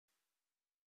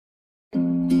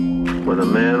When a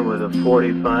man with a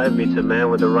 .45 meets a man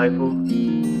with a rifle,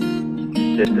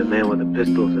 then the man with a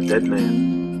pistol is a dead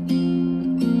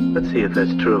man. Let's see if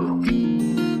that's true.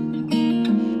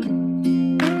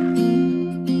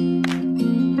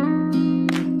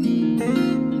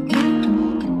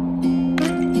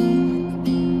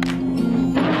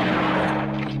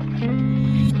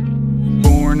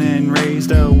 Born and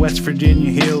raised a West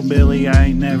Virginia hillbilly, I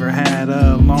ain't never had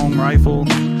a long rifle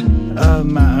of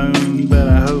my own, but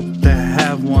I hope to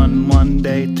have one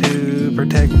day to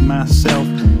protect myself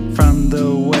from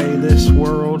the way this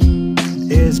world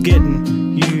is getting.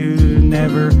 You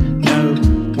never know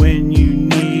when you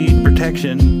need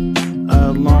protection.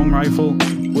 A long rifle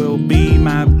will be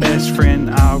my best friend.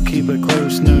 I'll keep it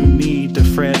close, no need to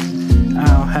fret.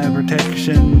 I'll have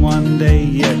protection one day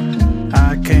yet.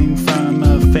 I came from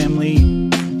a family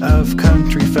of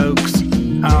country folks.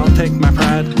 I'll take my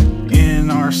pride in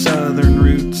our southern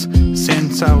roots.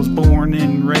 Since I was born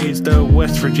and raised a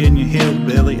West Virginia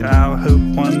hillbilly, I'll hope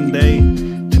one day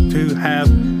to have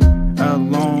a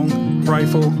long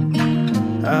rifle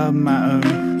of my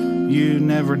own. You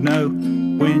never know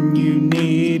when you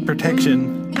need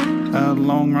protection. A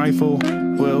long rifle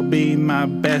will be my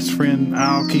best friend.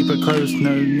 I'll keep it close,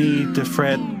 no need to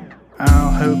fret.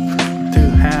 I'll hope to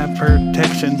have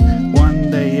protection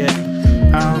one day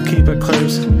yet. I'll keep it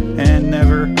close and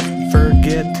never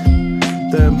forget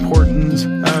the importance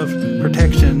of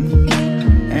protection.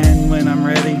 And when I'm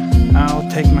ready, I'll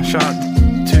take my shot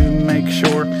to make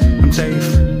sure I'm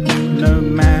safe no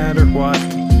matter what.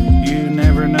 You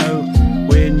never know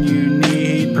when you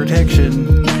need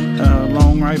protection. A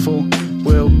long rifle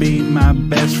will be my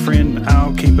best friend.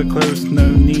 I'll keep it close, no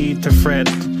need to fret.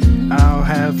 I'll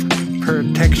have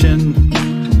protection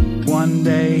one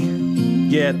day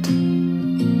yet.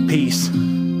 Peace.